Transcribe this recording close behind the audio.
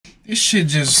This shit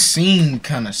just seemed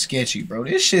kind of sketchy, bro.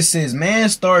 This shit says man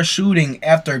starts shooting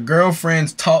after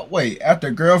girlfriends talk. Wait,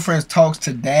 after girlfriends talks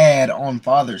to dad on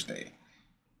Father's Day.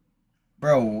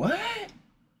 Bro, what?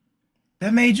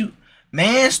 That made you.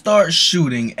 Man starts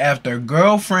shooting after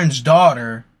girlfriend's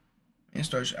daughter. Man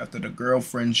starts after the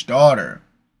girlfriend's daughter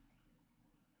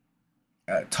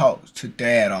talks to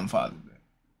dad on Father's Day.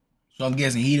 So I'm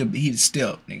guessing he the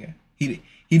step nigga. He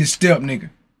the step nigga.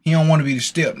 He don't want to be the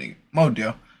step nigga.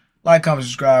 Model. Like, comment,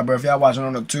 subscribe, bro. If y'all watching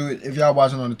on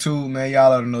the tube, man,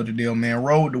 y'all ought to know the deal, man.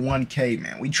 Road to 1K,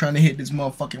 man. We trying to hit this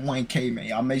motherfucking 1K, man.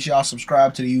 Y'all make sure y'all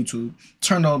subscribe to the YouTube.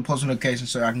 Turn on post notifications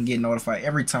so I can get notified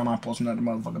every time I post another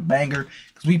motherfucking banger.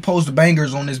 Because we post the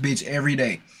bangers on this bitch every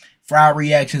day. Fried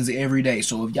reactions every day.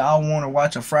 So if y'all want to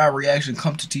watch a fried reaction,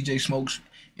 come to TjayySmokes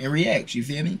and react. You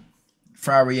feel me?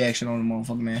 Fried reaction on the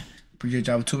motherfucker, man. Appreciate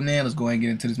y'all for tuning in. Let's go ahead and get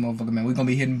into this motherfucker, man. We're going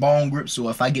to be hitting bone grips, so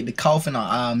if I get the coughing,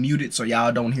 I'll mute it so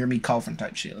y'all don't hear me coughing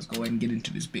type shit. Let's go ahead and get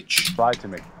into this bitch. Lie to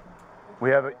me. We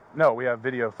have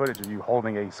video footage of you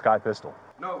holding a Sky pistol.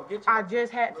 No, I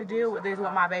just had to deal with this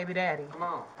with my baby daddy. Come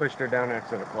on. Pushed her down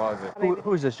next to the closet.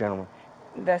 Who is this gentleman?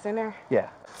 That's in there? Yeah.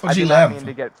 I did not mean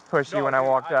to get pushy when I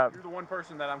walked up. You're the one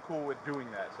person that I'm cool with doing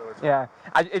that, so it's... Yeah.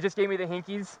 It just gave me the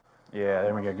hinkies. Yeah,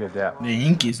 there we go. Good dap. The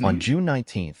hinkies. On June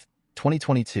 19th,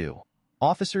 2022,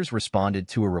 officers responded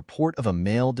to a report of a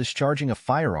male discharging a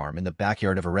firearm in the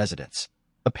backyard of a residence.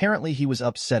 Apparently, he was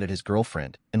upset at his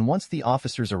girlfriend, and once the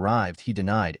officers arrived, he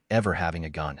denied ever having a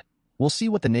gun. We'll see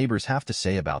what the neighbors have to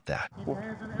say about that. Keep your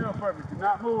hands in the air for me. Do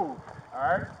not move. All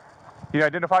right? Can you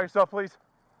identify yourself, please?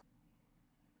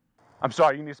 I'm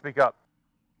sorry, you need to speak up.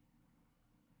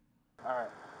 All right.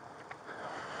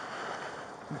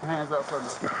 Keep your hands up for me.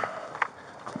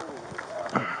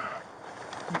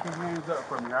 Keep your hands up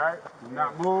for me, all right? Do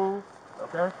not move,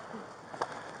 okay?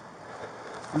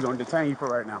 We're going to detain you for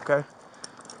right now, okay?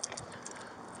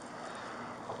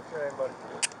 What's your name, buddy?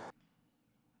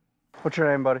 What's your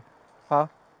name, buddy? Huh?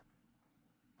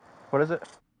 What is it?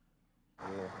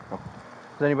 Yeah.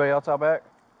 Is anybody else out back?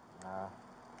 Nah.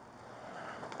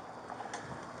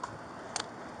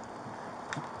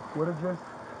 What address?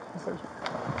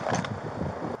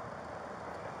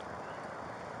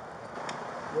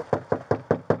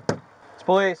 It's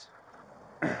police.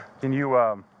 Can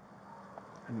you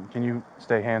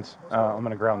stay hands? I'm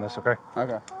gonna ground this, okay?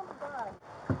 Okay.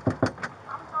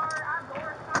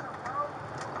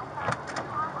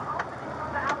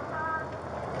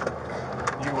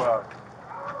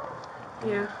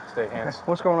 Yeah. Stay hands.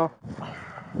 What's going on?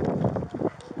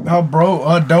 Her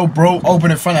door broke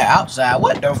open in front of outside.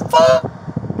 What the fuck?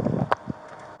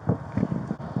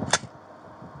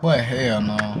 What hell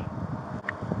no?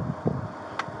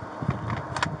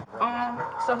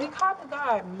 So he caught the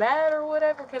guy mad or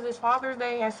whatever because it's Father's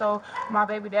Day, and so my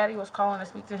baby daddy was calling to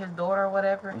speak to his daughter or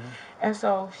whatever, and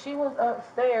so she was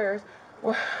upstairs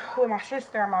with my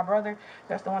sister and my brother.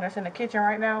 That's the one that's in the kitchen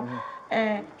right now,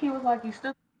 and he was like, "You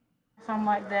still." Something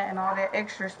like that and all that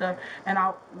extra stuff, and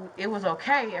it was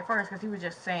okay at first because he was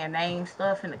just saying name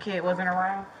stuff and the kid wasn't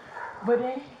around, but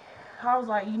then I was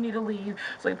like, you need to leave.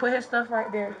 So he put his stuff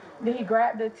right there. Then he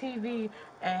grabbed the TV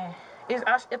and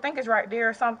I think it's right there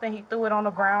or something. He threw it on the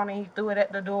ground and he threw it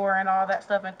at the door and all that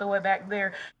stuff and threw it back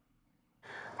there.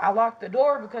 I locked the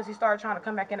door because he started trying to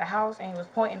come back in the house and he was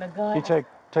pointing the gun. You take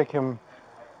him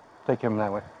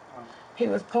that way. He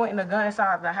was pointing the gun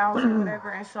inside the house or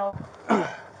whatever, and so.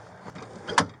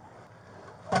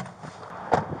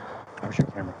 Where's your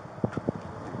camera?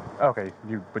 Okay,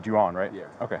 but you on, right? Yeah.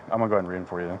 Okay, I'm gonna go ahead and read them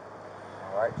for you then.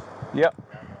 All right. Yep.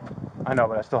 I know,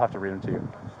 but I still have to read them to you.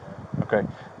 Okay.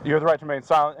 You have the right to remain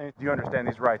silent, and do you understand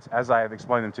these rights as I have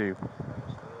explained them to you?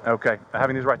 Okay.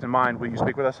 Having these rights in mind, will you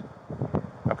speak with us?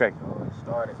 Okay. So it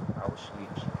started. I was asleep.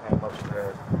 She came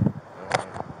upstairs, and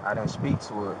I didn't speak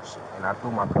to her, and I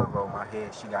threw my cover over my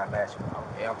head. She got mad. She was like,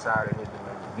 "Okay, I'm tired of this.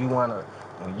 You wanna,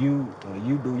 when you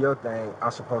do your thing,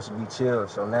 I'm supposed to be chill.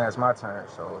 So now it's my turn."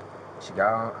 So she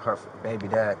got on her baby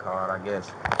dad called, I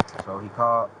guess. So he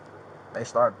called. They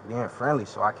started being friendly.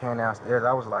 So I came downstairs.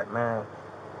 I was like, man,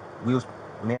 we was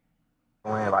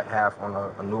going like half on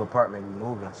a new apartment we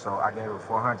moving. So I gave her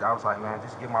 400. I was like, man,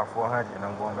 just give my 400 and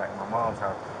I'm going back to my mom's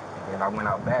house. And then I went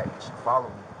out back and she followed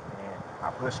me. And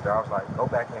I pushed her. I was like, go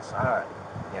back inside.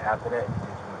 And after that,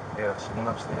 she went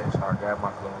upstairs. So I grabbed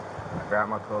my clothes. I grabbed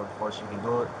my clothes before she could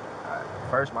do it.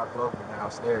 First my clothes were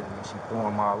downstairs and then she threw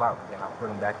them all out. Then I put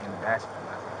them back in the basket.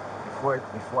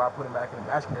 Before I put them back in the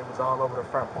basket, it was all over the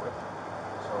front porch.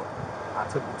 So I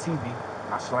took the TV.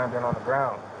 I slammed it on the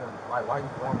ground. Like, why you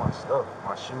throwing my stuff,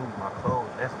 my shoes, my clothes?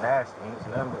 That's nasty. There's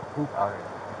nothing but poop out here.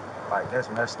 Like, that's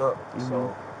messed up.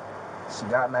 So she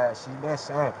got mad. She been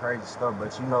saying crazy stuff,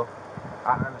 but you know,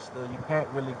 I understood you can't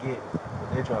really get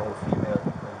belligerent with females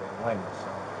because they're women.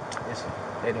 So it's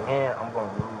at the end, I'm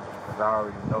gonna lose because I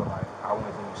already know like I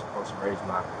wasn't even supposed to raise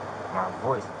my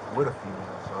voice with a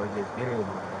female. So it just it is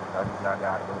what it is. I just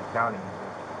gotta go to the county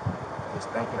and just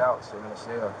think it out, sit in the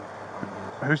cell.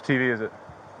 Whose TV is it?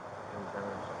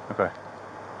 Okay.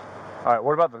 All right.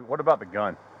 What about the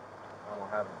gun? I don't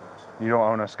have a gun, sir. You don't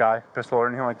own a Sky pistol or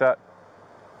anything like that?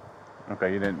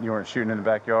 Okay. You weren't shooting in the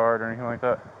backyard or anything like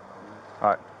that? All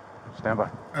right. Stand by.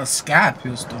 A Sky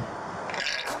pistol.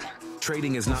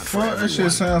 Trading is not for Fuck, everyone. that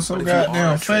shit sounds so but if you are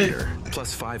goddamn a fake. trader,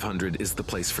 Plus 500 is the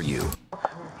place for you.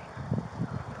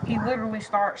 He literally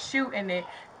started shooting it,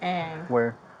 and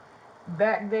Where?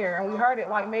 back there, and we heard it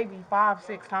like maybe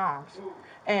 5-6 times.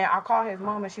 And I called his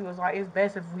mom, and she was like, it's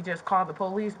best if we just call the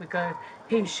police because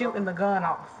he's shooting the gun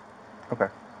off. Okay.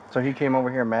 So he came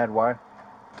over here mad. Why?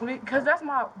 Because that's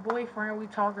my boyfriend, we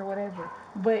talk or whatever.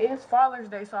 But it's Father's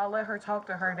Day, so I let her talk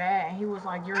to her dad, and he was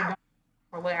like, you're dumb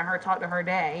for letting her talk to her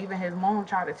dad. Even his mom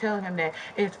tried to tell him that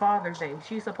it's Father's Day.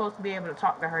 She's supposed to be able to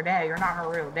talk to her dad. You're not her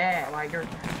real dad. Like,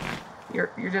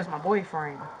 you're just my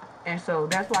boyfriend. And so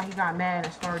that's why he got mad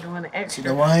and started doing the extra. See,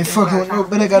 that why I ain't fucking with no,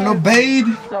 but I got no babe.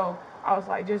 So I was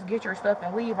like, just get your stuff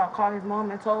and leave. I called his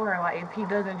mom and told her, like, if he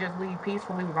doesn't just leave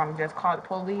peacefully, we're gonna just call the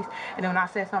police. And then when I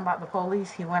said something about the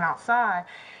police, he went outside.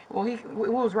 Well, it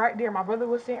was right there. My brother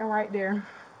was sitting right there.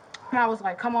 And I was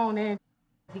like, come on in.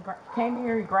 He came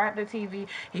here, he grabbed the TV,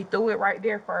 he threw it right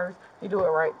there first. He threw it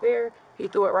right there, he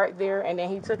threw it right there, and then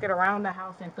he took it around the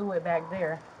house and threw it back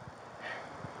there.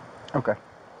 Okay.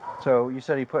 So you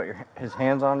said he put his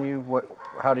hands on you. What?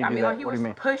 How did he do that? Like, What do you mean? he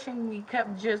was pushing me,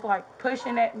 kept just like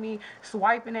pushing at me,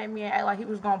 swiping at me, and act like he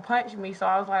was gonna punch me. So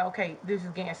I was like, okay, this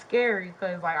is getting scary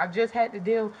because like I just had to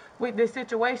deal with this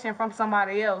situation from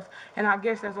somebody else, and I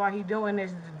guess that's why he doing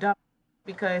this dumb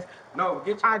because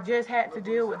I just had to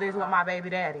deal with this with my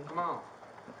baby daddy. Come on.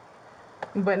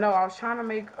 But no, I was trying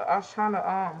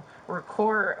to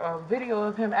record a video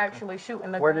of him actually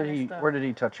shooting the Where gun did and he? stuff. Where did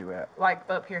he touch you at? Like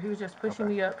up here, he was just pushing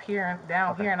me up here and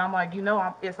down here, and I'm like, you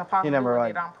know, it's a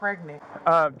possibility that I'm pregnant.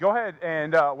 Go ahead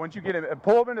and once you get him,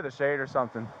 pull him into the shade or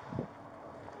something.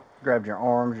 Grabbed your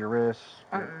arms, your wrists,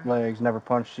 your legs. Never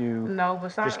punched you. No,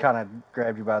 besides, Just kind of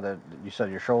grabbed you by the. You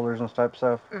said your shoulders and type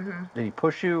stuff. Did he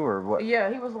push you or what?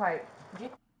 yeah, he was like,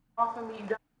 get off of me.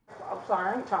 I'm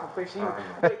sorry, I ain't trying to push you.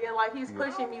 But yeah, like he's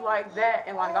pushing me like that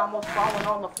and like almost falling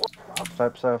on the floor.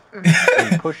 Type stuff.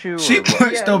 Did he push you? She or what?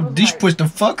 pushed pushed the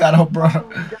fuck out of her brother.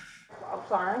 I'm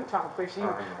sorry, I ain't trying to push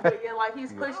you. But yeah, like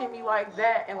he's pushing me like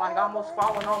that and like almost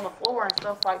falling on the floor and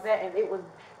stuff like that, and it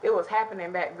was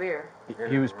happening back there.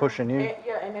 He was pushing you. And,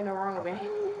 yeah, and in the room, and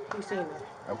he seen it.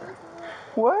 Okay.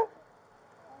 What?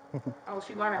 Oh,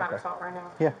 she learning how to talk right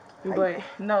now. Yeah. But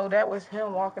no, that was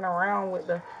him walking around with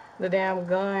the damn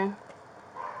gun.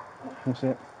 That's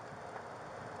it.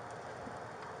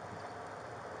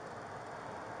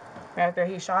 After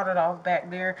he shot it off back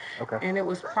there, Okay. and it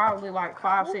was probably like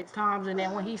 5-6 times. And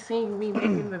then when he seen me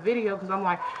making the video, because I'm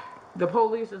like, the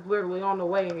police is literally on the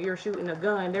way, and you're shooting a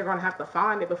gun, they're gonna have to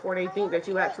find it before they think that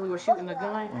you actually were shooting the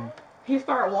gun. He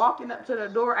started walking up to the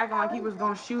door, acting like he was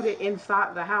gonna shoot it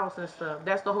inside the house and stuff.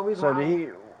 That's the whole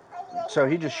reason. So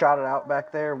he just shot it out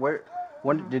back there. Where?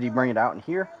 When did he bring it out in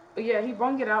here? Yeah, he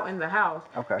brung it out in the house.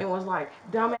 Okay. And was like,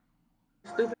 dumb,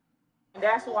 stupid. And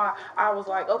that's why I was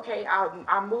like, okay,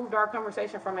 I moved our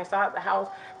conversation from inside the house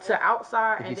to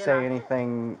outside. Did he say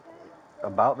anything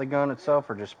about the gun itself,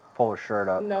 or just pull his shirt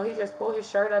up? No, he just pulled his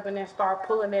shirt up and then started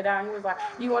pulling it out. He was like,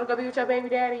 you want to go be with your baby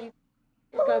daddy?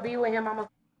 You go be with him. I'm going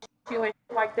to you and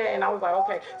like that. And I was like,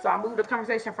 okay. So I moved the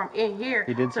conversation from in here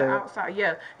to outside.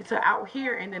 Yeah, to out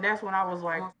here. And then that's when I was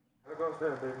like,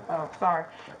 oh, sorry.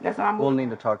 That's when I moved. We'll need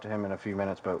to talk to him in a few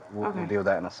minutes, but we'll deal with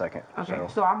that in a second. Okay,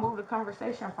 so I moved the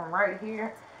conversation from right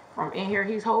here, from in here.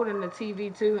 He's holding the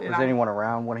TV too. Was anyone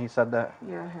around when he said that?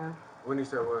 Yeah, him. When he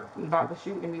said what? About to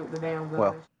shooting me with the damn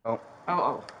gun. Well,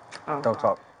 Don't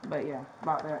talk. But yeah,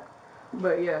 about that.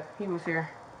 But yeah, he was here.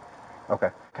 Okay.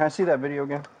 Can I see that video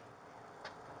again?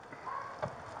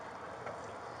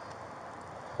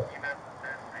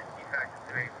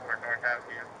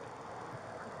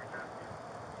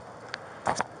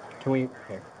 Can we?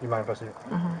 Here, you mind if I see it?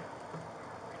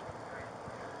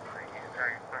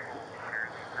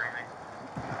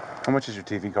 How much does your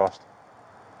TV cost?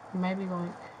 Maybe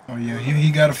like. Oh yeah,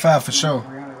 he got a 5 for sure.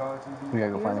 We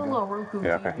gotta go find a a little gun. Roku.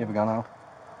 Yeah, okay. You have a gun out?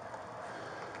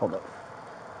 Hold up.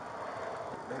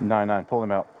 9-9. Pull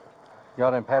him out.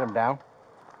 Y'all didn't pat him down?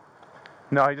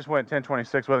 No, he just went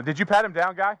 10-26 with him. Did you pat him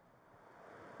down, guy?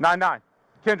 9-9.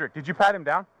 Kendrick, did you pat him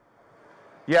down?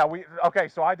 Yeah, okay,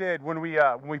 so I did, when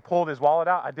we pulled his wallet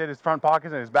out, I did his front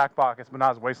pockets and his back pockets, but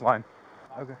not his waistline.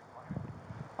 Okay.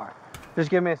 All right. Just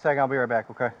give me a second. I'll be right back,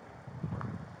 okay?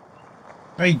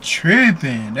 They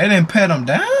tripping. They didn't pat him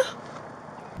down?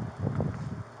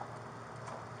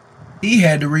 He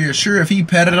had to reassure if he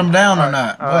patted him down or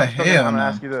not. Boy, so hell I'm no. gonna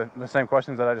ask you the same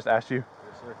questions that I just asked you.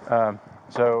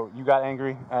 So you got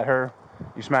angry at her,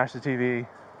 you smashed the TV.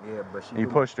 Yeah, but she. You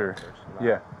pushed her.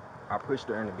 Yeah. I pushed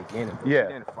her in the beginning, but yeah.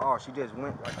 she didn't fall. She just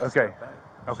went like a okay. step back.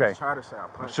 Okay. She tried to say I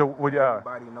punched so her. would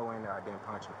everybody knowing that I didn't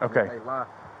punch her. Okay. And if they lie,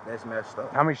 that's messed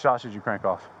up. How many shots did you crank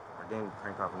off? I didn't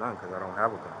crank off none because I don't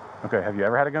have a gun. Okay. Have you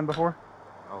ever had a gun before?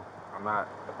 No, I'm not.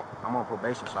 I'm on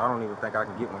probation, so I don't even think I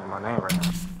can get one in my name right now.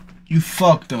 You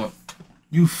fucked up.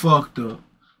 You fucked up.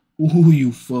 Ooh,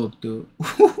 you fucked up.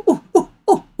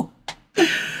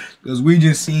 Cause we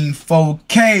just seen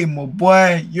 4K, my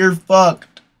boy. You're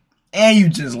fucked. And you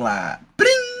just lied. Bing!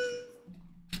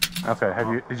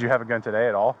 Okay. Did you have a gun today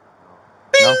at all?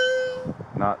 Bing!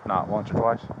 No? Not once or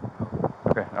twice?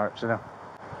 Okay. All right. Sit down.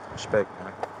 Respect,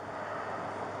 man.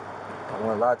 I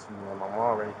won't lie to you, man. My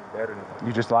mom raised me better than that.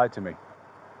 You just lied to me.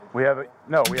 We have.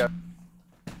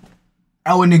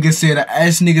 Our nigga said,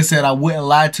 ass nigga said I wouldn't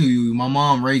lie to you. My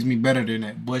mom raised me better than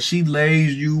that. But she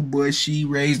raised you, but she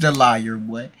raised a liar,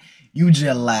 boy. You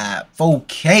just lied.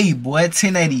 4K, boy.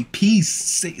 1080p,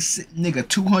 nigga.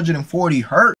 240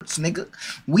 hertz, nigga.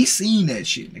 We seen that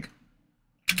shit, nigga.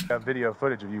 We have video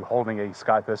footage of you holding a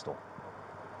Sky pistol.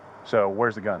 So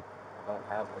where's the gun? I don't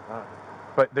have a gun.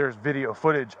 But there's video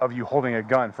footage of you holding a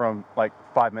gun from like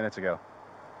 5 minutes ago.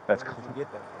 That's Where did you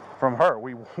get that from her.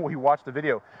 We watched the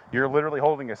video. You're literally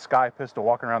holding a Sky pistol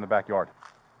walking around the backyard.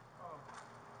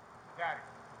 Got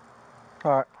it.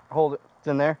 All right, hold it. It's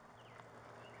in there.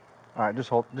 All right,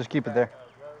 just keep it there.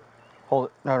 Hold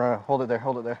it. No, hold it there.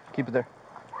 Hold it there. Keep it there.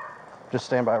 Just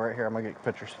stand by right here. I'm gonna get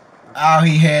pictures. Oh,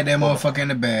 he had that motherfucker in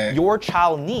the bag. Your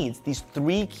child needs these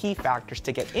 3 key factors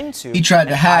to get into. He tried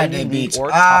to hide Ivy that League bitch.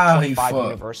 or top Oh, he 25 fucked.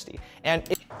 university. And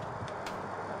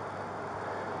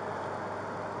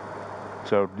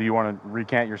So do you want to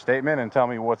recant your statement and tell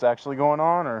me what's actually going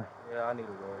on, or? Yeah, I need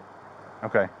a lawyer.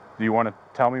 Okay. Do you want to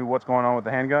tell me what's going on with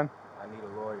the handgun? I need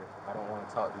a lawyer. I don't want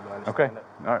to talk to you. Understand Okay.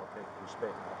 that? All right. Okay,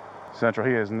 respect. Central,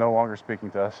 he is no longer speaking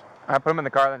to us. I put him in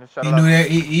the car, then just shut He it up. knew that.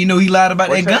 He knew he lied about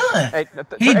that gun. Hey,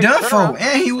 He done turn for, around.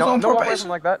 and he was on Don't walk away probation. from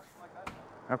like that.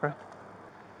 Okay.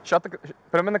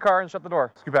 Put him in the car and shut the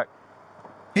door. Scoot back.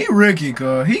 He Ricky,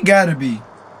 cuz. He gotta be.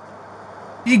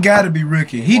 He gotta be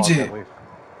Ricky. He just. We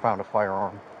found a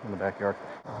firearm in the backyard.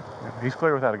 He's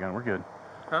clear without a gun. We're good.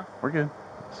 Huh? We're good.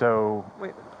 So.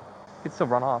 Wait, he'd still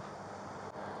run off.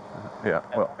 Yeah.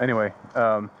 Well, anyway,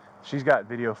 she's got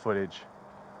video footage.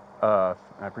 I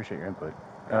appreciate your input.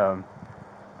 I don't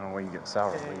know why you get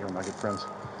sour, but you're my good friends.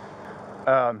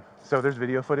 So there's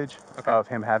video footage of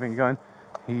him having a gun.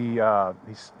 We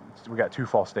got 2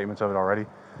 false statements of it already.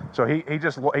 So he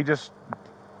just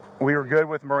we were good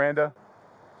with Miranda.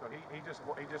 So he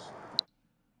just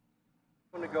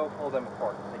I'm gonna go pull them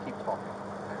apart. They keep talking.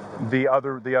 the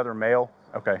other male.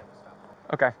 Okay.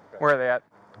 Okay, where are they at?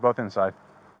 Both inside.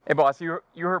 Hey, boss, you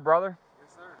her brother?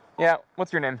 Yes, sir. Yeah.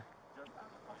 What's your name?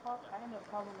 I ended up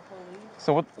calling the police.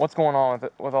 So what's going on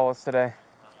with all this today?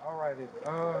 Alrighty.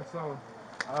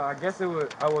 I guess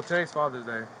today's Father's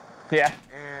Day. Yeah.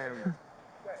 And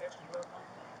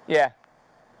Yeah.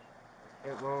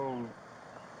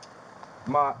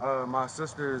 my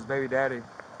sister's baby daddy,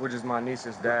 which is my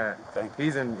niece's dad,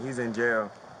 he's in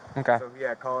jail. Okay. So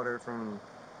he called her from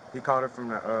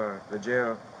the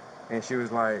jail, and she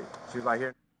was like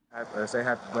here, say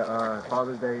happy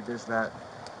Father's Day, this that,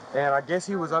 and I guess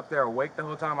he was up there awake the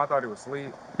whole time. I thought he was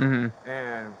asleep. Mm-hmm.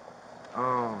 And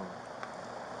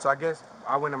so I guess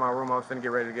I went in my room. I was finna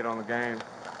get ready to get on the game,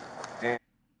 and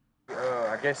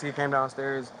I guess he came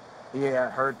downstairs. He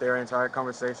had heard their entire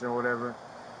conversation or whatever,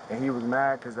 and he was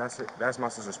mad because that's my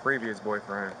sister's previous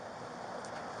boyfriend,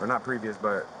 or not previous,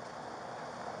 but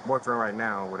boyfriend right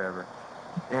now or whatever.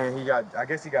 And I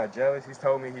guess he got jealous. He's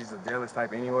told me he's a jealous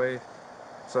type anyway.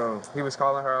 So he was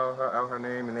calling her out her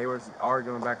name, and they were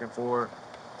arguing back and forth.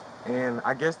 And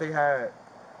I guess they had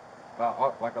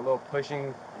like a little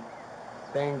pushing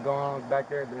thing going on back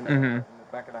there in the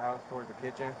back of the house towards the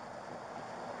kitchen.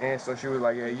 And so she was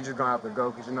like, yeah, you just gonna have to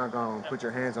go because you're not gonna put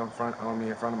your hands on me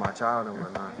in front of my child and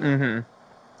whatnot. Mm-hmm.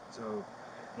 So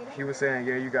he was saying,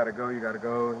 yeah, you gotta go. He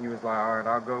was like, all right,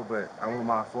 I'll go, but I want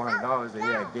my $400 that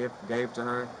he had gave to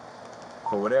her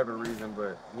for whatever reason,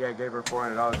 but he had gave her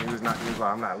 $400 and he was like,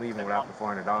 I'm not leaving without the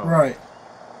 $400. Right.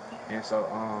 And so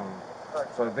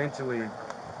eventually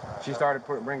she started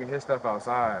bringing his stuff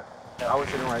outside. I was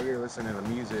sitting right here listening to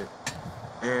music,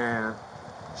 and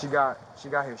she grabbed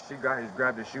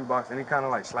his shoebox, and he kind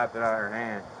of like slapped it out of her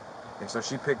hand. And so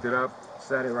she picked it up,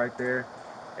 set it right there,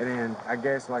 and then I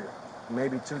guess like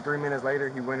maybe 2-3 minutes later,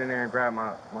 he went in there and grabbed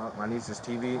my niece's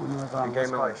TV and came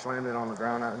and like slammed it on the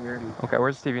ground out here. Okay,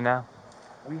 where's the TV now?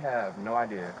 We have no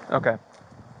idea. Okay.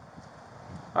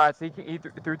 All right, so he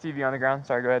threw TV on the ground.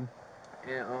 Sorry, go ahead.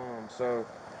 And so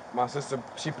my sister,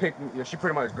 she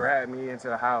pretty much grabbed me into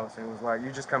the house and was like,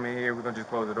 "You just come in here. We're gonna just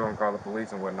close the door and call the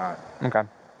police and whatnot." Okay.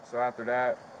 So after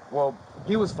that, well,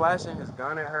 he was flashing his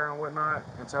gun at her and whatnot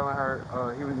and telling her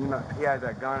he had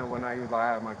that gun and whatnot. He was like,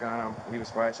 "I have my gun." He was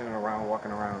flashing it around,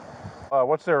 walking around.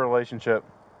 What's their relationship?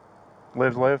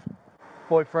 Live?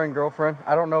 Boyfriend, girlfriend.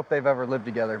 I don't know if they've ever lived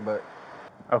together, but.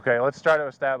 Okay, let's try to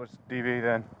establish DV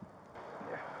then.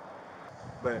 Yeah.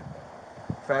 But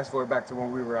fast forward back to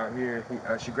when we were out here,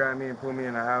 she grabbed me and pulled me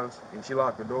in the house, and she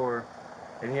locked the door,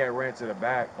 and he had went to the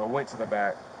back,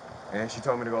 and she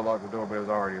told me to go lock the door, but it was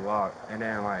already locked. And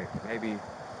then like maybe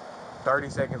 30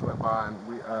 seconds went by, and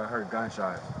we heard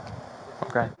gunshots.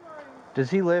 Okay. Does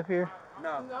he live here?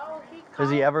 No. No, Has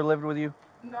he ever lived with you?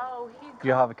 No, Do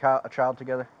you have a child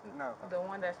together? No. the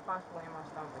one that's possibly in my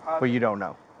stomach. But you don't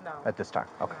know No. at this time.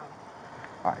 Okay.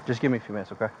 No. All right, just give me a few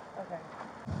minutes, okay? Okay.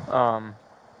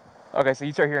 Okay, so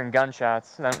you start hearing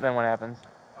gunshots. Then what happens?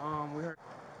 We heard.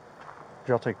 Did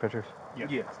y'all take pictures?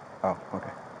 Yes. Oh,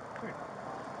 okay.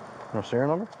 No serial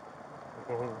number?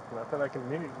 Not that I can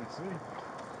immediately see.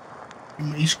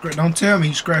 Don't tell me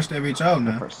he scratched that bitch out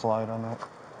now. Different slide on that.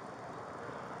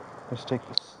 Just take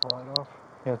the slide off.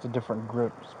 Yeah, it's a different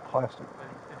grip. It's plastic.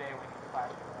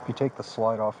 If you take the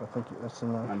slide off, I think that's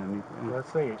in there. Underneath.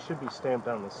 Let's say it should be stamped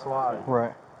on the slide.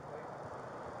 Right.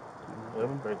 Yep,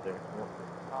 right there.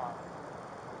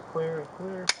 Clear.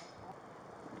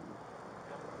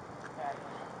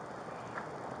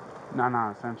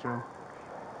 99 Central.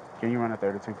 Can you run a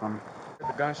 32 for me?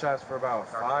 The gunshots for about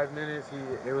 5 minutes.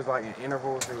 It was like in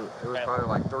intervals. It was probably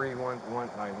like 3 one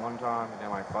time, and then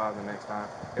like 5 the next time.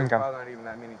 It was probably not even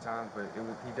that many times, but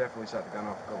he definitely shot the gun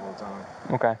off a couple of times.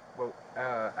 Okay. But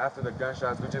after the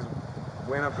gunshots, we just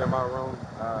went up in my room.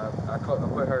 I put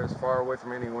her as far away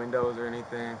from any windows or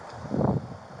anything,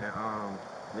 and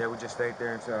yeah, we just stayed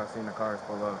there until I seen the cars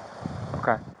pull up.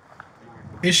 Okay.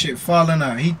 His shit falling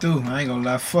out. He threw. I ain't gonna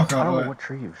lie. Fuck I all don't know that. what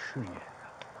tree he was shooting at.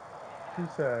 He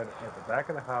said at the back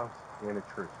of the house in a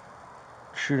tree.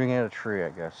 Shooting at a tree, I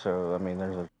guess. So, I mean,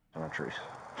 there's a ton of trees.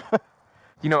 Do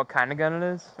you know what kind of gun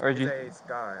it is? Or It's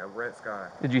a red sky.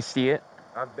 Did you see it?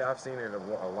 I've seen it a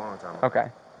long time ago.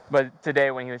 Okay. But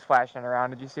today when he was flashing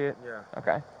around, did you see it? Yeah.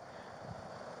 Okay.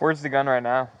 Where's the gun right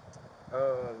now?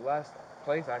 Last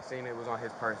place I seen it was on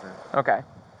his person. Okay.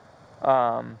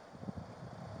 Well,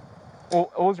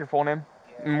 what was your full name?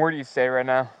 And where do you stay right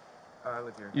now? I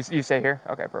live here. You stay here?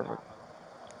 Okay, perfect.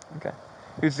 Okay.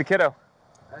 Who's the kiddo?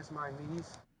 That's my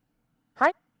niece.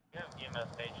 Hi.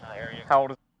 How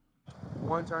old is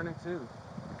One turning 2.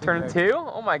 Turning 2?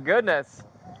 Oh my goodness.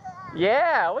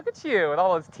 Yeah, look at you with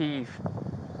all those teeth.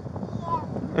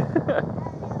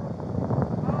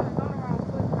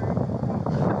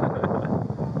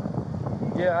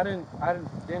 Yeah, I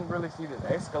didn't really see this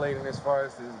escalating as far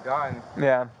as this guy.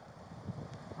 Yeah.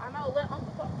 I know. Let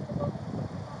Uncle talk to the boat.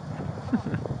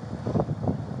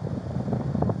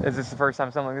 Is this the first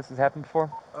time something like this has happened before?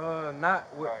 Not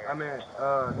with,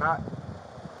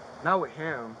 not with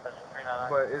him,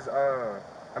 but it's,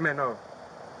 no.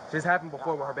 This happened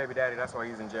before with her baby daddy, that's why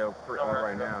he's in jail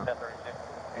right now.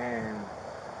 And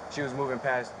she was moving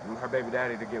past her baby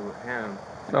daddy to get with him,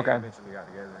 and okay. they eventually got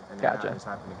together. And gotcha. Now this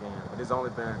happened again, but it's only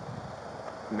been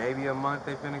maybe a month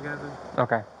they've been together.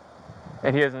 Okay.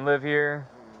 And he doesn't live here?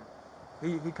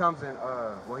 He comes in,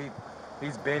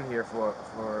 he's been here for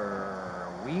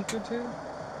a week or 2,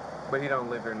 but he don't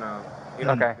live here now. He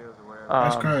don't okay. bills or whatever.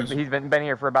 That's crazy. He's been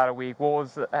here for about a week. What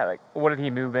was what did he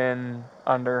move in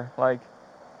under? Like,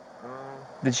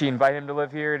 did she invite him to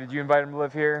live here? Did you invite him to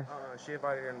live here? She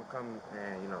invited him to come,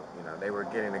 and you know, they were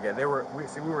getting together. We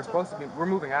were supposed to be. We're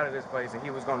moving out of this place, and he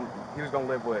was gonna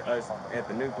live with us at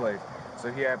the new place.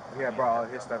 So he had brought all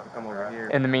his stuff to come over here.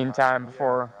 In the meantime,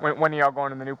 before when are y'all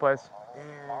going to the new place?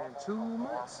 In 2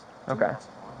 months. Okay.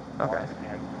 Okay.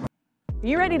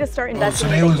 You ready to start So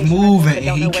investing? they was moving,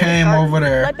 and he came over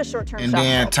there, and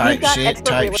then type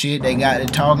shit. They got to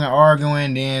talking,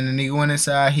 arguing. Then the nigga went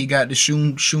inside. He got the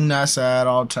shooting outside,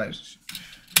 all types of shit.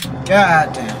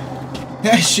 God damn,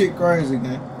 that shit crazy,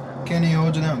 man. Can he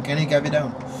hold you down? Can he cap you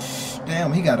down?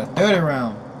 Damn, he got a 30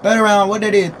 round. 30 round. What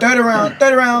they did? 30 round.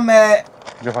 30 round, Matt.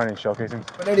 Did you find any shell casings?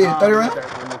 What they did? 30 round.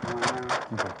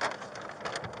 Okay.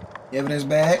 Evidence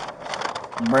bag.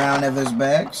 Brown evidence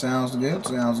bag. Sounds good.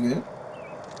 Sounds good.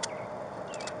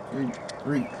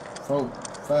 3, 4,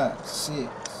 5, 6,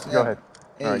 7. Go ahead.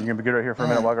 8, all right, you gonna be good right here for a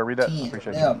minute while I go read that? 10,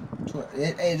 Appreciate 11, you. 12.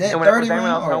 Is that And 30 was anyone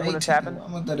else round or home when this 18? happened? How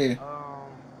much that is?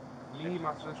 Me,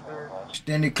 my sister,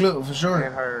 Extended clip for sure.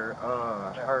 and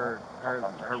her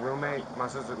roommate, my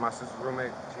sister's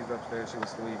roommate. She's upstairs. She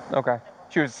was asleep. Okay.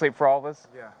 She was asleep for all of this?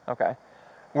 Yeah. Okay.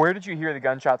 Where did you hear the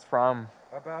gunshots from?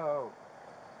 From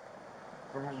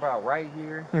about right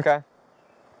here. Okay.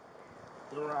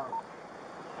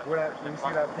 Where you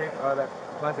see that that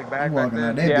plastic bag You back walking there?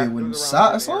 out that bit with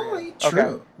socks on? You trip.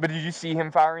 Okay. But did you see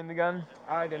him firing the gun?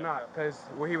 I did not, because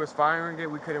when he was firing it,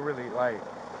 we couldn't really like.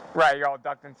 Right, you're all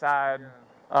ducked inside.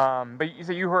 Yeah. But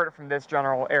you heard it from this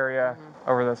general area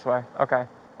over this way. Okay.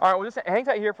 All right, well, just hang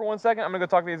tight here for 1 second. I'm gonna go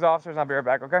talk to these officers and I'll be right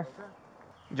back, okay?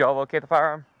 Did y'all locate the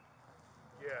firearm?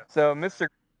 Yeah. So Mr.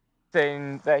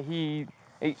 saying that he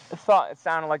thought it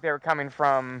sounded like they were coming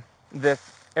from this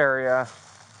area.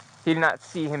 He did not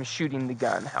see him shooting the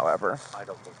gun, however. I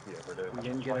don't think he ever did. We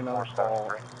didn't get another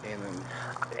call,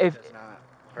 and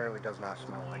apparently does not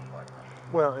smell like blood.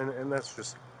 Well, and that's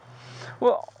just.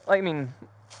 Well, I mean,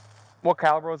 what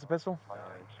caliber was the pistol?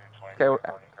 Okay,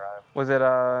 was it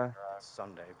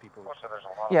Sunday? People.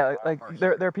 Yeah, like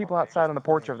there are people outside on the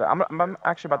porch over there. I'm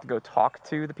actually about to go talk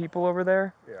to the people over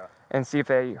there. Yeah. And see if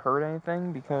they heard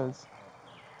anything, because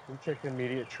we checked the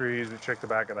immediate trees. We checked the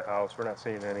back of the house. We're not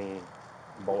seeing any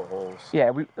bullet holes. Yeah,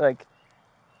 we like.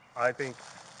 I think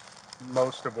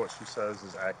most of what she says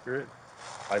is accurate.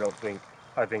 I think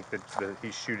that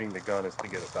he's shooting the gun is to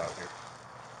get us out here.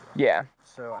 Yeah.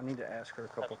 So I need to ask her a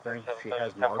couple things. She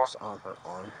has marks on her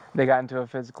arm. They got into a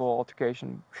physical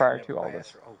altercation prior to all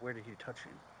this. Oh, where did he touch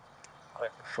you?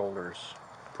 Shoulders,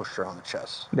 pushed her on the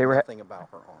chest. They were nothing about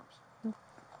her arms.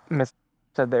 Miss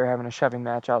said they were having a shoving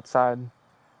match outside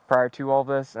prior to all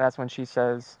this, and that's when she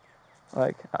says,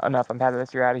 like, enough, I'm happy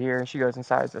that you're out of here. And she goes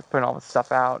inside, starts putting all this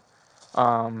stuff out.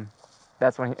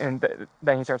 That's when,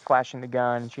 then he starts flashing the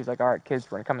gun, and she's like, all right,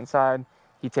 kids, we're gonna come inside.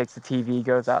 He takes the TV,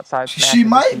 goes outside. She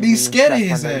might be scared of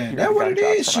his ass. That's what it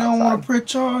is. She don't want to press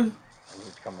charge. I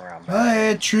need to come around. Her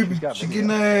ass tripping. She getting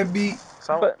her ass beat.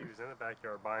 Sounded like he was in the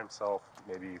backyard by himself,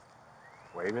 maybe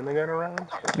waving the gun around.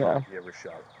 Yeah. He ever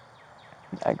shot.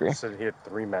 I agree. She said he had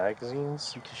 3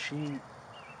 magazines.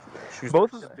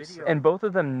 Both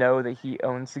of them know that he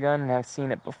owns the gun and have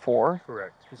seen it before.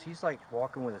 Correct. Because he's like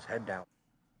walking with his head down.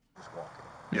 Just walking.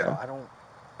 Yeah. So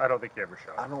I don't think he ever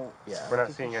shot. Yeah. We're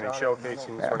not seeing any shell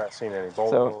casings. We're not seeing any bullet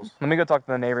So holes. let me go talk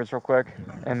to the neighbors real quick,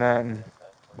 and then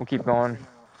we'll keep going.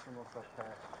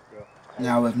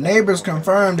 Now, if neighbors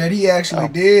confirm that he actually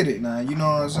did it, now you know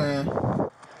what I'm saying.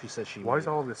 She said she. Why is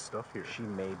all this stuff here? She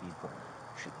may be.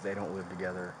 They don't live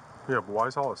together. Yeah, but why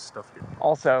is all this stuff here?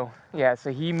 Also, yeah,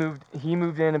 so he moved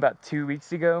in about 2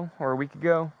 weeks ago, or a week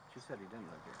ago. She said he didn't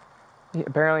live here.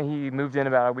 Apparently he moved in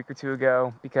about a week or 2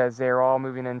 ago because they were all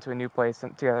moving into a new place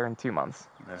together in 2 months.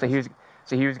 Nice.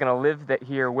 So he was gonna live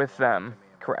here with them.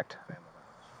 Correct.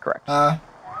 Correct.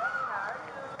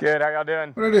 Good. How y'all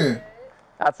doing? What it is?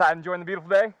 Outside enjoying the beautiful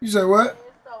day. You say what?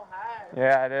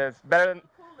 Yeah, it is better than.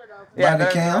 Yeah,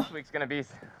 better than Bodycam? this week's gonna be.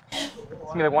 It's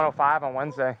gonna be like 105 on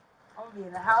Wednesday. I'm gonna be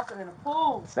in the house and in the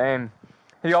pool. Same.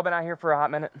 Have y'all been out here for a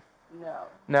hot minute? No.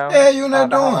 No? Yeah, you not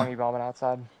About how doing? long have y'all been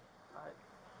outside?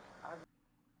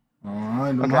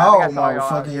 Alright, Okay, I think I saw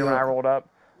y'all out here when I rolled up.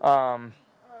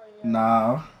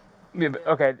 Nah. Yeah, but,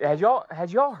 okay, had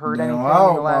y'all heard No, anything in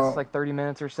I the last don't. like 30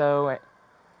 minutes or so?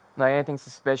 Like anything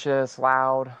suspicious,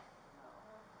 loud?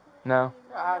 No?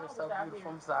 Your eyes are so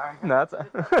beautiful. I'm sorry. No, that's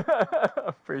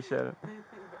appreciate it.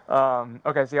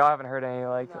 Okay, so y'all haven't heard any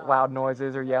like loud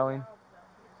noises or yelling?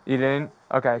 You didn't?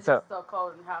 Okay, It's so just so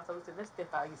cold in the house, so we said let's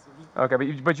step out and get some heat.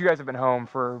 okay, but you guys have been home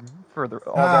for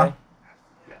all day.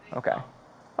 Okay.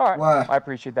 All right. Why? I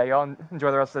appreciate that. Y'all enjoy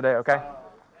the rest of the day. Okay.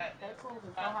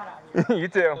 You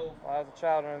too. As a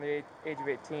child under the age of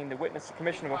 18, to witness the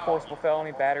commission of a forcible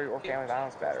felony, battery, or family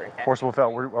violence battery. Forcible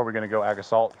felony. Are we going to go ag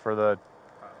assault for the?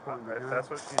 If that's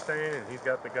what she's saying, and he's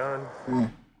got the gun.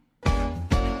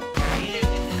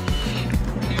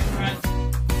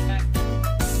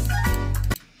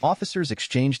 Officers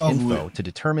exchanged info to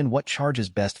determine what charges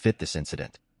best fit this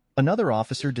incident. Another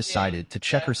officer decided to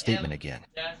check her statement again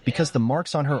because the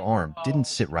marks on her arm didn't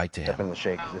sit right to him. Step in the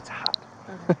shade because it's hot.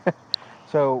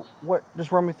 So what?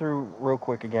 Just run me through real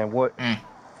quick again. What?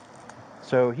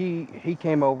 So he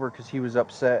came over because he was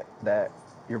upset that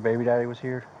your baby daddy was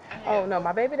here. Oh no,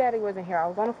 my baby daddy wasn't here. I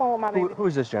was on the phone with my baby. Who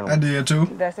is this gentleman? I did too.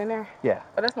 That's in there? Yeah.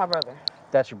 Oh, that's my brother.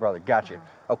 That's your brother. Gotcha.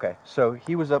 Okay. So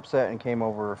he was upset and came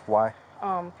over. Why?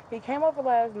 He came over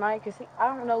last night because I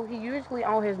don't know, he usually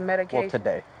on his medication. Well,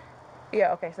 today.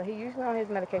 Yeah, okay, so he usually on his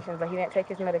medications, but he didn't take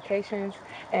his medications,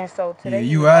 and so Yeah, today he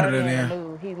you was out of there already in the then.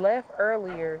 mood. He left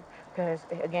earlier because,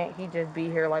 again, he just be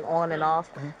here like on and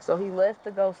off. So he left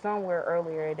to go somewhere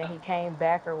earlier, and then he came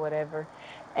back or whatever,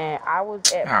 and I was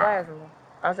at Ah. Plasma.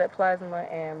 I was at Plasma,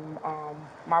 and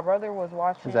my brother was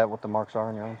watching. Is that what the marks are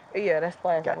on your arm? Yeah, that's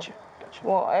Plasma. Gotcha.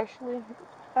 Well, actually,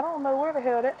 I don't know where the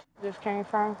hell that just came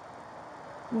from.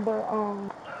 But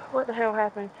what the hell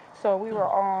happened? So we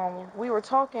were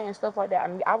talking and stuff like that. I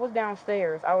mean, I was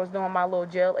downstairs. I was doing my little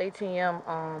jail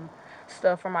ATM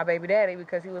stuff for my baby daddy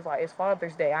because he was like, it's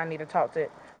Father's Day. I need to talk to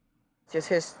just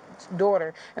his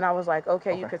daughter. And I was like,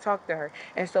 okay, you could talk to her.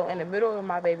 And so in the middle of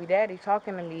my baby daddy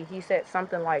talking to me, he said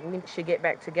something like, we should get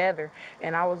back together.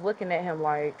 And I was looking at him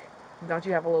like, don't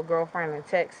you have a little girlfriend in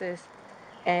Texas?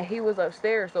 And he was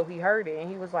upstairs, so he heard it, and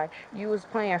he was like, you was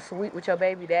playing sweet with your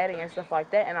baby daddy and stuff like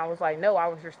that. And I was like, no, I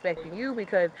was respecting you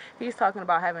because he's talking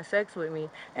about having sex with me,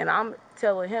 and I'm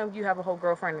telling him, you have a whole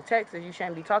girlfriend in Texas, you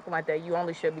shouldn't be talking like that, you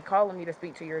only should be calling me to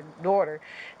speak to your daughter.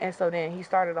 And so then he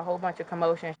started a whole bunch of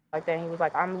commotion like that, and he was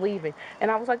like, I'm leaving. And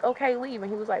I was like, okay, leave.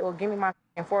 And he was like, well, give me my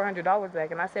 $400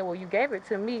 back. And I said, well, you gave it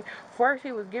to me. First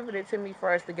he was giving it to me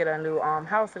for us to get a new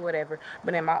house or whatever,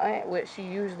 but then my aunt, which she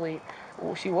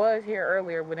was here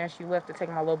earlier, but then she left to take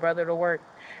my little brother to work.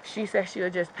 She said she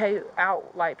would just pay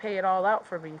it all out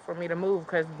for me to move,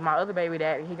 because my other baby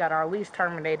daddy, he got our lease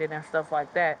terminated and stuff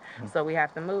like that. So we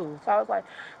have to move. So I was like,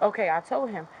 okay. I told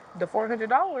him, the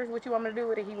 $400, what you want me to do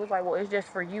with it? He was like, well, it's just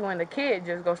for you and the kid,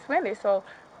 just go spend it. So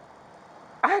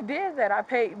I did that. I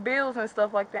paid bills and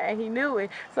stuff like that, and he knew it.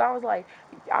 So I was like,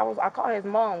 I called his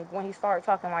mom when he started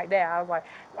talking like that. I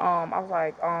was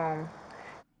like,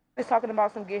 he's talking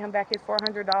about some get him back his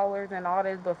 $400 and all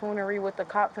this buffoonery with the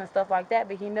cops and stuff like that.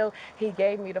 But he knew he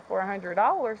gave me the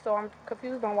 $400, so I'm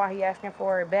confused on why he asking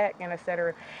for it back and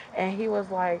etc. And he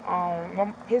was like,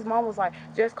 his mom was like,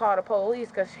 just call the police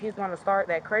because he's gonna start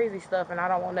that crazy stuff, and I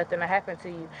don't want nothing to happen to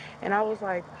you. And I was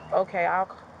like, okay,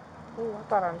 Ooh,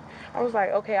 I was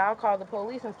like, okay, I'll call the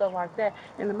police and stuff like that.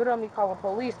 In the middle of me calling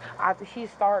police, he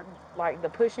started like the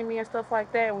pushing me and stuff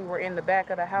like that. We were in the back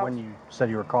of the house. When you said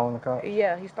you were calling the cops?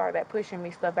 Yeah, he started that pushing me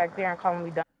stuff back there and calling me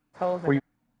dumb hoes.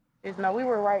 No, we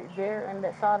were right there in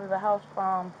that side of the house.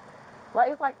 Like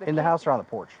it's like in the house or on the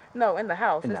porch? No, in the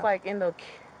house. It's like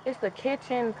it's the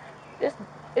kitchen. It's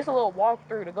it's a little walk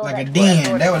through to go like back a to that den.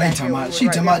 door. That's what they talking about. She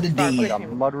talking about the den. Like a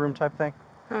mudroom type thing?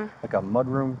 Huh? Like a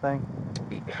mudroom thing?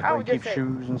 I Where you would keep just say,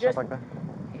 shoes and stuff like that?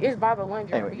 It's by the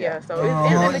laundry. Anyway, yeah. So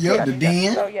it's in the Yep, the kitchen.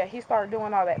 den. So yeah, he started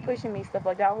doing all that, pushing me, stuff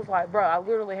like that. I was like, bro, I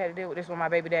literally had to deal with this with my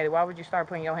baby daddy. Why would you start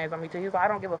putting your hands on me too? He was like, I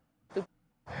don't give a f.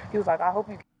 He was like, I hope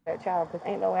you get that child, because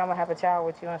ain't no way I'm gonna have a child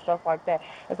with you and stuff like that.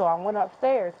 And so I went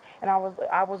upstairs and I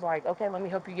was like, okay, let me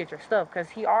help you get your stuff, because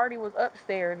he already was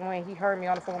upstairs when he heard me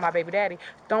on the phone with my baby daddy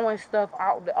throwing stuff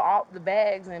out the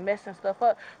bags and messing stuff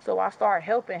up. So I started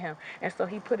helping him, and so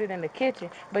he put it in the kitchen.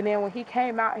 But then when he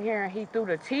came out here and he threw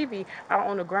the TV out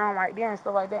on the ground right there and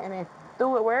stuff like that, and then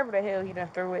threw it wherever the hell he done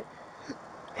threw it.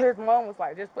 His mom was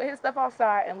like, just put his stuff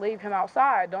outside and leave him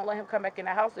outside. Don't let him come back in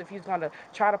the house if he's going to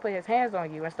try to put his hands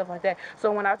on you and stuff like that.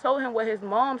 So when I told him what his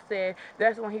mom said,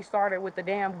 that's when he started with the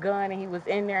damn gun, and he was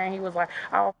in there and he was like,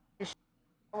 I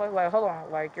was like, hold on,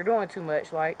 like, you're doing too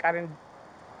much. Like, I didn't.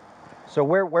 So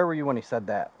where were you when he said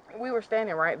that? We were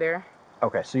standing right there.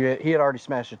 Okay, so he had already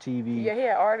smashed the TV. Yeah, he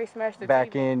had already smashed the TV.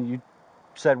 Back in, you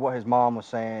said what his mom was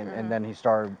saying, and then he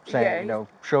started saying,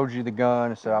 showed you the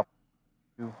gun and said, I'll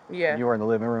you. Yeah. You were in the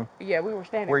living room? Yeah, we were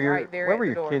standing right there where at were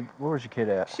the your door. kid? Where was your kid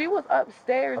at? She was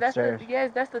upstairs. Upstairs?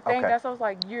 That's the thing. Okay. That's what I was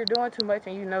like, you're doing too much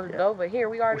and you know to go. But here,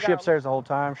 we already Was she upstairs the whole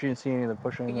time? She didn't see any of the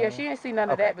pushing? Yeah, she didn't see none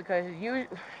of that, because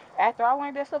after I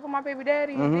went that stuff with my baby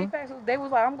daddy and D-Fax, they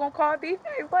was like, I'm going to call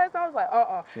D-Fax last time. I was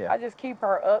like, Yeah. I just keep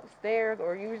her upstairs,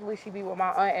 or usually she be with my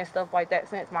aunt and stuff like that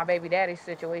since my baby daddy's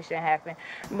situation happened.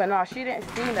 But no, she didn't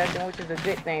see nothing, which is a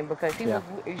good thing, because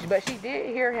but she did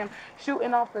hear him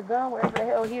shooting off the gun wherever the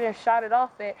hell he done shot it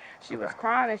off at. She was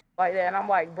crying and shit like that, and I'm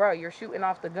like, bro, you're shooting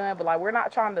off the gun, but like, we're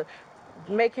not trying to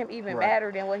make him even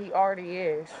madder than what he already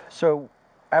is. So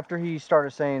after he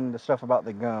started saying the stuff about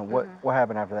the gun, what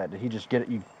happened after that? Did he just get it?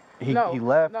 He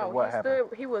left, or what happened?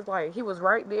 He was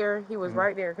right there. He was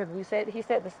right there, because he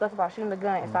said the stuff about shooting the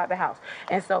gun inside the house.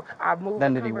 And so I moved.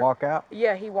 Then did he walk out?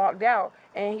 Yeah, he walked out.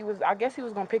 and I guess he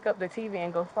was gonna pick up the TV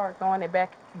and go start throwing it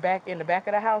back in the back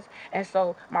of the house. And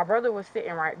so my brother was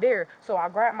sitting right there. So I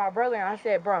grabbed my brother and I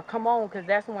said, bro, come on, because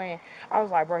that's when I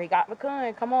was like, bro, he got the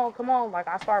gun, come on, come on. Like,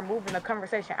 I started moving the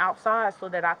conversation outside so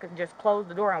that I could just close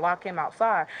the door and lock him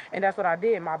outside. And that's what I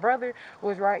did. My brother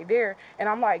was right there, and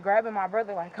I'm like grabbing my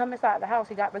brother, like, come inside the house,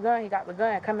 he got the gun,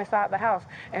 come inside the house.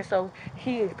 And so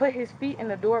he put his feet in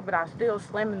the door, but I still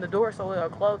slamming the door so it'll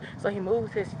close. So he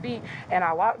moves his feet, and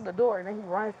I locked the door, and then he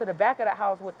runs to the back of the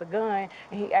house with the gun,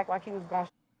 and he act like he was gonna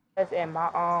shoot us. And my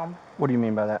What do you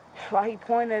mean by that? like, he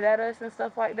pointed at us and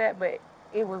stuff like that, but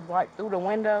it was like through the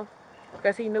window,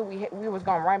 because he knew we was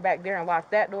gonna run back there and lock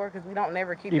that door, because we don't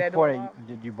never keep that door locked.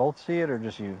 Did you both see it or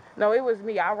just you? No, it was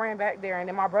me. I ran back there, and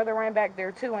then my brother ran back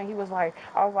there too, and he was like,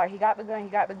 I was like, he got the gun, he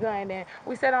got the gun. And then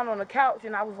we sat down on the couch,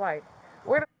 and I was like,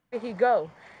 where the did he go?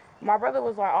 My brother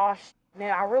was like, oh shit. Then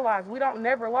I realized we don't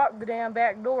never lock the damn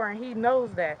back door, and he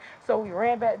knows that. So we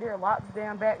ran back there, locked the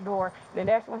damn back door. Then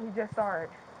that's when he just started,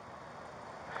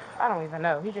 I don't even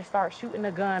know. He just started shooting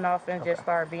the gun off and just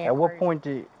started being At what crazy. point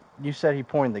did you said he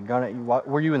pointed the gun at you?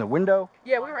 Were you in the window?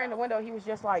 Yeah, we were in the window. He was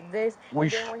just like this.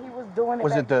 And then when he was doing it,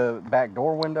 was it the back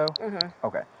door window? Mm-hmm.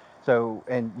 Okay. So,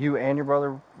 and you and your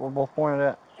brother were both pointed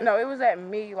at? No, it was at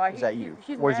me. Like, Is that you?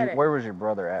 He's Where mad at was your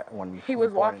brother at when you? He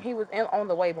was walking. He was on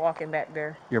the way walking back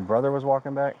there. Your brother was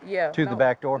walking back? Yeah. To the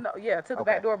back door? No, yeah, to the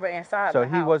back door, but inside. So the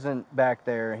he house. wasn't back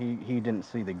there. He didn't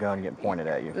see the gun getting pointed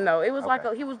at you. No, it was like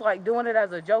he was like doing it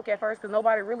as a joke at first, because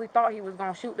nobody really thought he was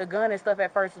gonna shoot the gun and stuff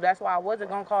at first. So that's why I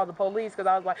wasn't gonna call the police, because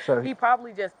I was like, he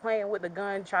probably just playing with the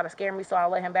gun, try to scare me, so I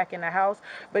let him back in the house.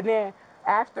 But then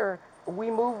after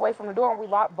we moved away from the door and we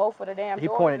locked both of the damn doors. He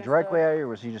pointed directly at you, or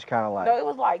was he just kind of like? No, it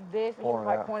was like this. And he was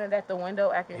like pointing at the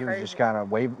window, acting crazy. crazy. Was just kind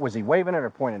of Was he waving it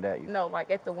or pointed at you? No, like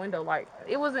at the window. Like,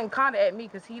 it wasn't kind of at me,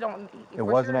 because he don't. It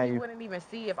wasn't at you. He wouldn't even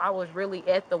see if I was really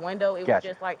at the window. It was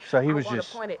just like, so he was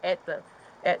just pointed at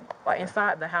like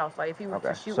inside the house. Like if he was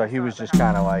to shoot. So he was just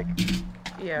kind of like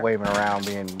waving around,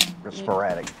 being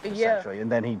sporadic, essentially.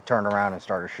 And then he turned around and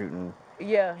started shooting.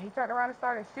 Yeah, he turned around and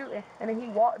started shooting, and then he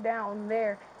walked down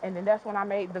there, and then that's when I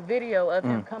made the video of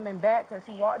him coming back, because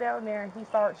he walked down there and he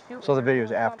started shooting. So the video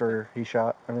is after he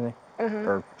shot everything?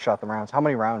 Or shot the rounds? How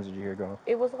many rounds did you hear go?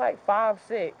 It was like 5,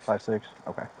 6. 5, 6?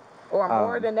 Okay. Or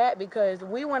more than that, because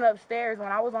we went upstairs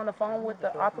when I was on the phone with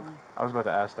the operator. I was about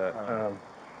to ask that.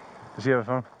 Does he have a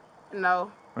phone?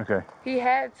 No. Okay. He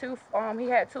had two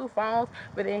phones,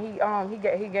 but then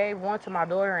he gave one to my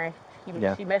daughter,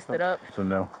 and she messed it up. So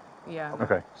no. Yeah.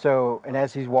 Okay. So, and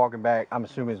as he's walking back, I'm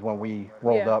assuming is when we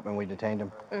rolled up and we detained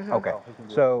him? Okay.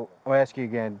 So, I'll ask you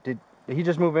again, did he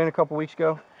just move in a couple weeks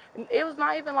ago? It was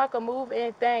not even like a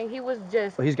move-in thing. He was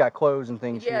just... Well, he's got clothes and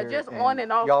things here. Yeah, just on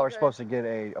and off. Y'all are supposed to get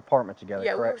an apartment together,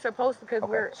 correct? Yeah, we were supposed to, because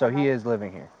we're... So he is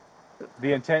living here?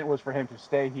 The intent was for him to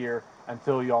stay here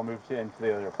until y'all moved into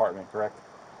the other apartment, correct?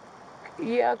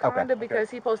 Yeah, kind of,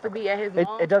 because he's supposed to be at his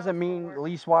mom's. It doesn't mean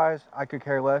lease-wise, I could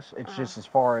care less. It's just as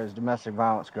far as domestic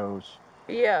violence goes.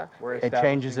 Yeah. It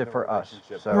changes it for us.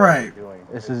 So right.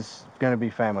 This is going to be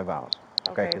family violence.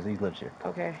 Okay, because he lives here.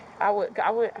 Okay, I would,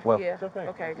 well, yeah.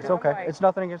 Okay. It's okay. Like, it's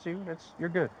nothing against you. You're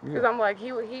good. Because I'm like,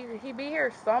 he be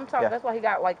here sometimes. Yeah. That's why he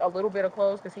got like a little bit of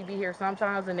clothes, because he be here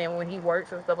sometimes, and then when he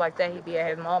works and stuff like that, he be at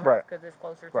his mom's because it's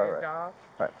closer to his job.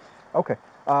 Right. Okay.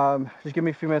 Just give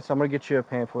me a few minutes. I'm gonna get you a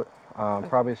pamphlet.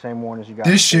 Probably the same one as you got.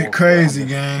 This shit crazy,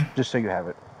 gang. Just so you have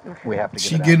it. We have to get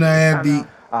she it out. getting her ass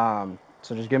beat.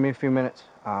 So just give me a few minutes,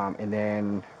 and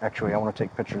then actually I want to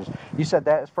take pictures. You said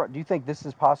that is from. Do you think this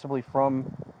is possibly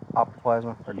from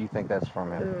Optoplasma, or do you think that's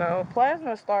from him? No,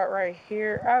 plasma start right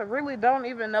here. I really don't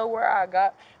even know where I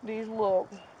got these little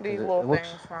things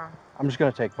from. I'm just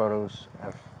gonna take photos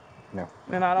of,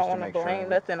 and I don't want to blame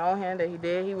nothing on him that he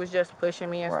did. He was just pushing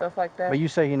me and stuff like that. But you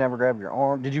say he never grabbed your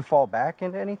arm. Did you fall back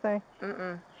into anything?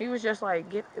 He was just like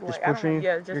pushing you.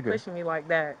 Yeah, just pushing me like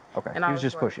that. Okay. And he was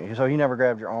just pushing you. So he never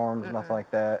grabbed your arms, nothing like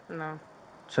that. No.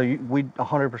 So we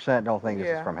 100% don't think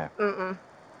this is from him.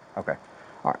 Okay.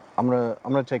 All right. I'm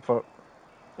gonna take photo.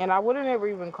 And I would have never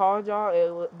even called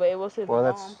y'all, but it was his mom.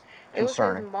 That's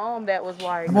concerning. It was his mom that was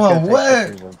like. Whoa,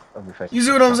 what? You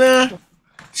see what I'm saying?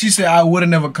 She said I would have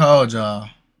never called y'all.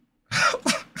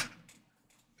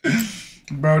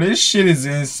 Bro, this shit is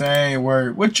insane.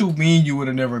 Word. What you mean you would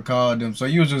have never called them? So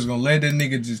you was just gonna let that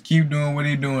nigga just keep doing what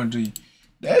he doing to you?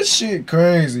 That shit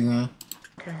crazy, man.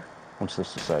 Okay. What's this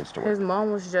side story? His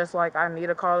mom was just like, I need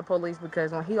to call the police,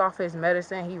 because when he off his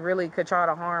medicine, he really could try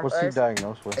to harm us. What's he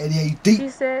diagnosed with? ADHD. He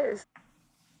says.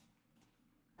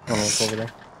 Over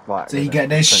there. Well, so he got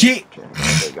that shit. There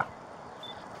you go.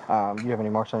 You have any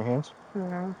marks on your hands?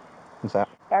 No. What's that?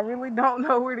 I really don't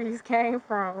know where these came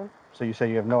from. So you say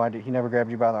you have no idea. He never grabbed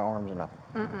you by the arms or nothing?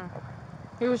 Mm-mm.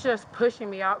 He was just pushing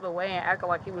me out the way and acting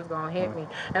like he was gonna hit me.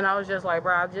 And I was just like,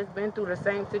 bro, I've just been through the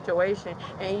same situation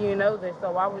and you know this,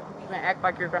 so why would you even act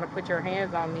like you're gonna put your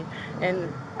hands on me?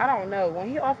 And I don't know, when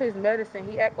he off his medicine,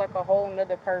 he act like a whole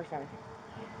nother person.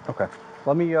 Okay.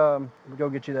 Let me go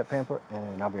get you that pamphlet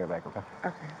and I'll be right back, okay?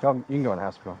 Okay. You can go in the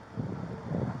house if you want.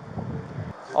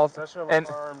 Also, and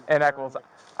Eccles,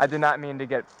 I did not mean to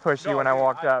get pushy when I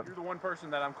walked up. You're the one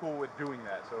person that I'm cool with doing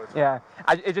that, so it's yeah.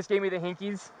 It just gave me the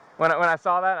hinkies when I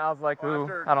saw that. I was like, ooh,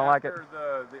 I don't like it.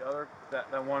 The other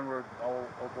that one where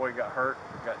old boy got hurt,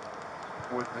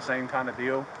 with the same kind of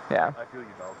deal. Yeah. I feel you,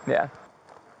 dog. Yeah.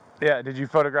 Yeah. Did you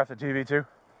photograph the TV too?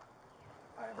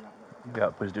 Yeah,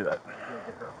 please do that.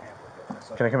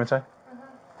 Can I come inside?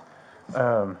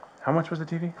 How much was the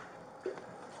TV?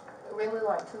 Really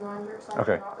like 200 something.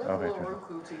 Okay. It was a little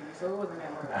Roku TV, so it wasn't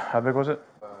that much. How big was it?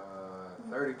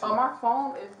 32. Oh, my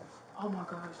phone is, oh my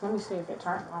gosh, let me see if it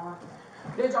turned on.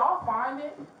 Did y'all find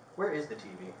it? Where is the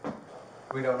TV?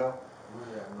 We don't know.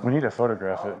 We need to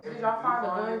photograph it. Did y'all find the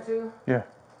gun too? Yeah.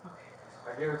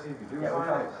 I guarantee you do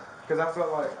find it. Because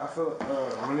I felt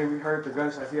when we heard the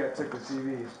gunshots, he had took the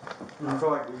TVs. I feel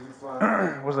like we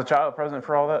find it. Was the child present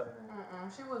for all that?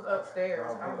 She was upstairs.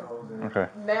 Okay.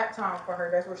 Nap time for her.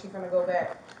 That's where she's gonna go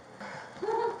back.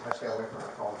 I just gotta wait for her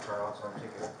to call the car, so I'm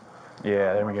taking it.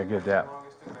 Yeah, there we go. Good that.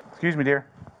 Excuse me, dear.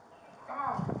 Come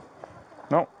on.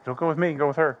 No, don't go with me. Go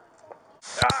with her.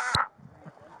 Ah!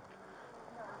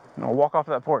 No, walk off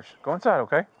of that porch. Go inside,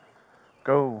 okay?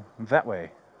 Go that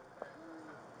way.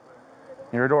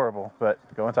 You're adorable, but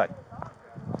go inside.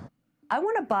 I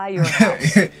want to buy your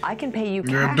house. I can pay you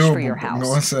cash for your house.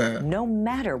 Go inside. No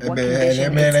matter what condition.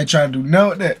 That man, they trying to do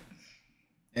note that.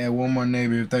 And one more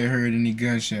neighbor if they heard any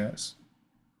gunshots.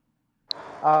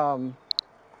 Have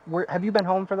you been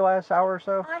home for the last hour or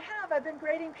so? I have. I've been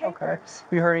grading papers. Okay. Have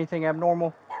you heard anything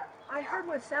abnormal? I heard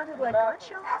what sounded like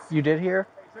gunshots. You did hear?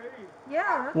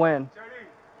 Yeah. When?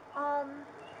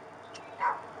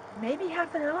 Maybe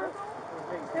half an hour ago.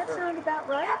 Does that sound about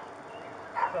right?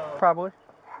 Probably.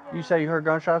 Yeah. You say you heard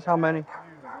gunshots? How many?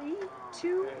 3,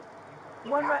 2,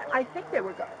 1. Right. I think they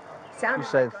were guns. You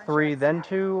said like 3, then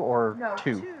 2, or no,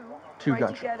 2? 2 right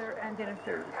gunshots. Together, and then a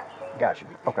third. Gotcha.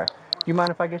 Okay. You mind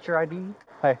if I get your ID?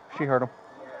 Hey, she heard him.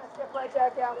 Step right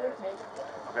back out with me.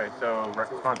 Okay, so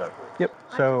reckless conduct. Yep.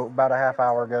 So about a half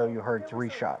hour ago, you heard 3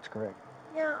 shots, correct?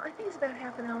 Yeah, I think it's about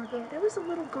half an hour ago. There was a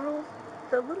little girl.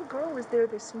 The little girl was there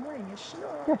this morning. Is she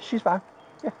all right? Yeah, she's fine.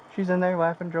 Yeah, she's in there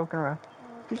laughing, joking around.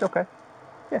 She's okay.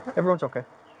 Yeah, everyone's okay.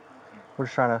 We're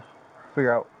just trying to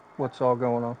figure out what's all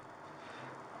going on.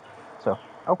 So,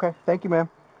 okay. Thank you, ma'am.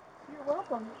 You're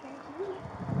welcome. Thank you.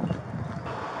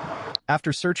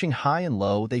 After searching high and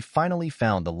low, they finally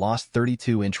found the lost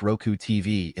 32-inch Roku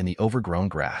TV in the overgrown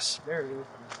grass. There it is.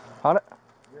 On it?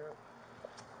 Yeah.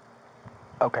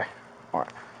 Okay. All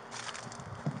right.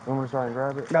 You want me to try and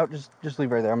grab it? No, just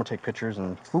leave it right there. I'm gonna take pictures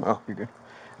and you're good.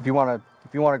 If you wanna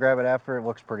grab it after, it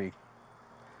looks pretty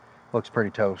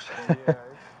toast. Yeah,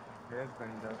 it's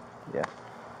banged up. Yeah.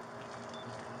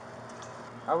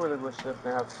 I really wish this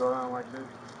didn't have to go down like this.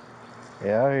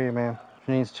 Yeah, I hear you, man.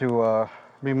 She needs to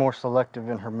be more selective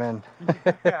in her men.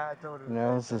 Yeah, I told her. You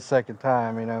know, it's the second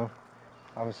time, you know.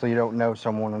 Obviously, you don't know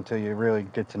someone until you really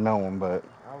get to know them, but...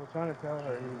 I was trying to tell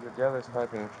her he was a jealous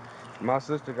type, and my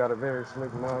sister got a very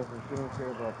slick mouth, and she don't care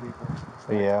about people.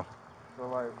 So, yeah. So,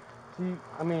 like,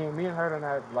 me and her done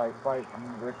had, like, fights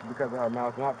because of her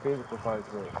mouth. Not physical fights,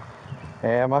 but...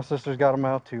 Yeah, my sister's got a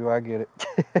mouth, too. I get it.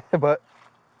 But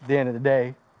at the end of the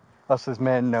day, us as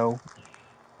men know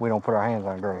we don't put our hands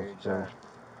on girls. So.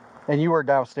 And you were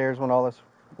downstairs when all this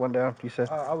went down, you said?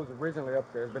 I was originally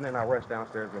upstairs, but then I rushed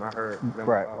downstairs when I heard them.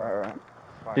 Right.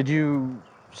 Did you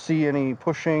see any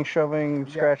pushing, shoving,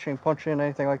 scratching, punching,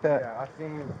 anything like that? Yeah, I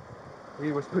seen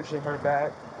he was pushing her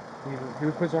back. He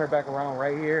was pushing her back around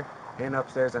right here and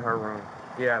upstairs in her room.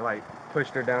 Yeah, like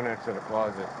pushed her down there to the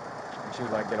closet. And she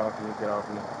was like, get off me, get off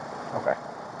me.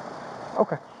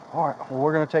 Okay. All right. Well,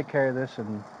 we're going to take care of this,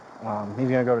 and he's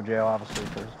going to go to jail, obviously,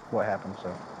 for what happened.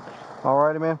 So, all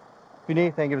righty, man. If you need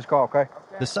anything, give us a call, okay?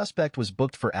 The suspect was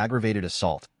booked for aggravated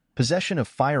assault, possession of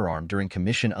firearm during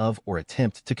commission of or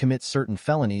attempt to commit certain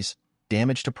felonies,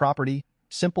 damage to property,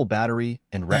 simple battery,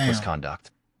 and reckless conduct.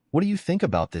 What do you think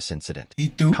about this incident?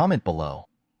 Comment below.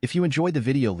 If you enjoyed the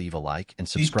video, leave a like and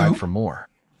subscribe for more.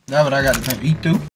 That's what I got to think.